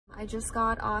I just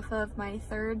got off of my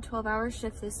third 12-hour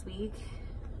shift this week.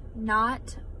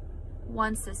 Not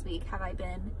once this week have I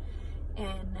been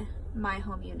in my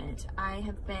home unit. I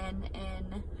have been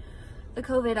in the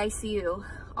COVID ICU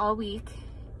all week,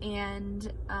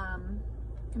 and I'm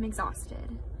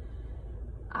exhausted.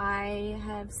 I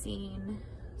have seen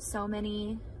so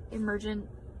many emergent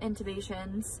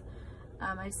intubations.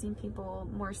 I've seen people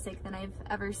more sick than I've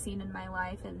ever seen in my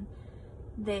life, and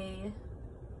they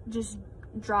just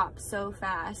drop so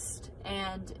fast.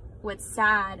 And what's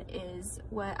sad is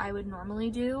what I would normally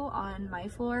do on my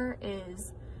floor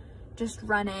is just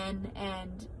run in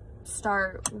and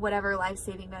start whatever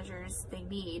life-saving measures they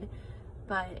need.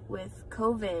 But with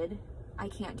COVID, I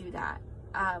can't do that.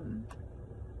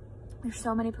 There's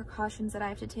so many precautions that I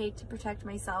have to take to protect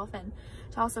myself and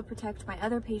to also protect my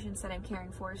other patients that I'm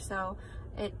caring for. So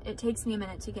it takes me a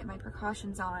minute to get my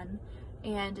precautions on,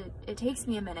 and it takes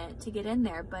me a minute to get in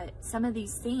there. But some of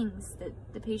these things that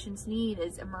the patients need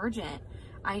is emergent.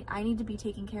 I need to be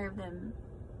taking care of them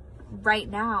right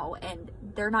now, and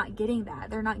they're not getting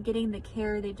that. They're not getting the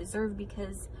care they deserve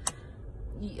because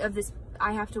of this.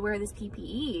 I have to wear this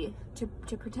PPE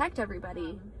to protect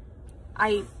everybody.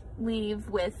 I leave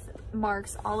with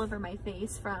marks all over my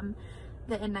face from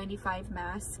the N95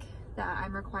 mask that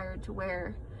I'm required to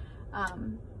wear.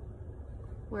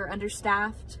 We're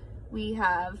understaffed. We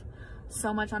have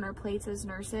so much on our plates as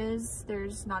nurses.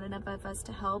 There's not enough of us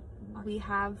to help. We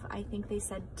have, I think they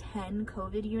said 10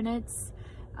 COVID units,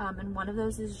 and one of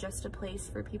those is just a place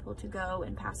for people to go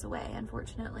and pass away,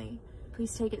 unfortunately.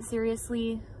 Please take it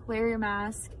seriously, wear your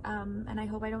mask, and I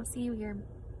hope I don't see you here.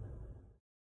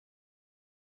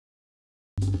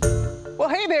 Well,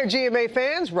 hey there, GMA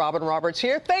fans. Robin Roberts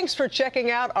here. Thanks for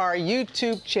checking out our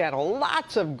YouTube channel.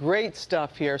 Lots of great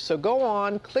stuff here. So go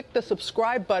on, click the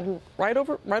subscribe button right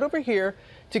over here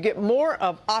to get more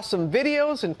of awesome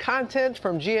videos and content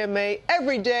from GMA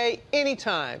every day,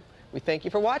 anytime. We thank you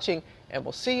for watching, and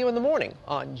we'll see you in the morning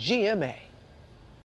on GMA.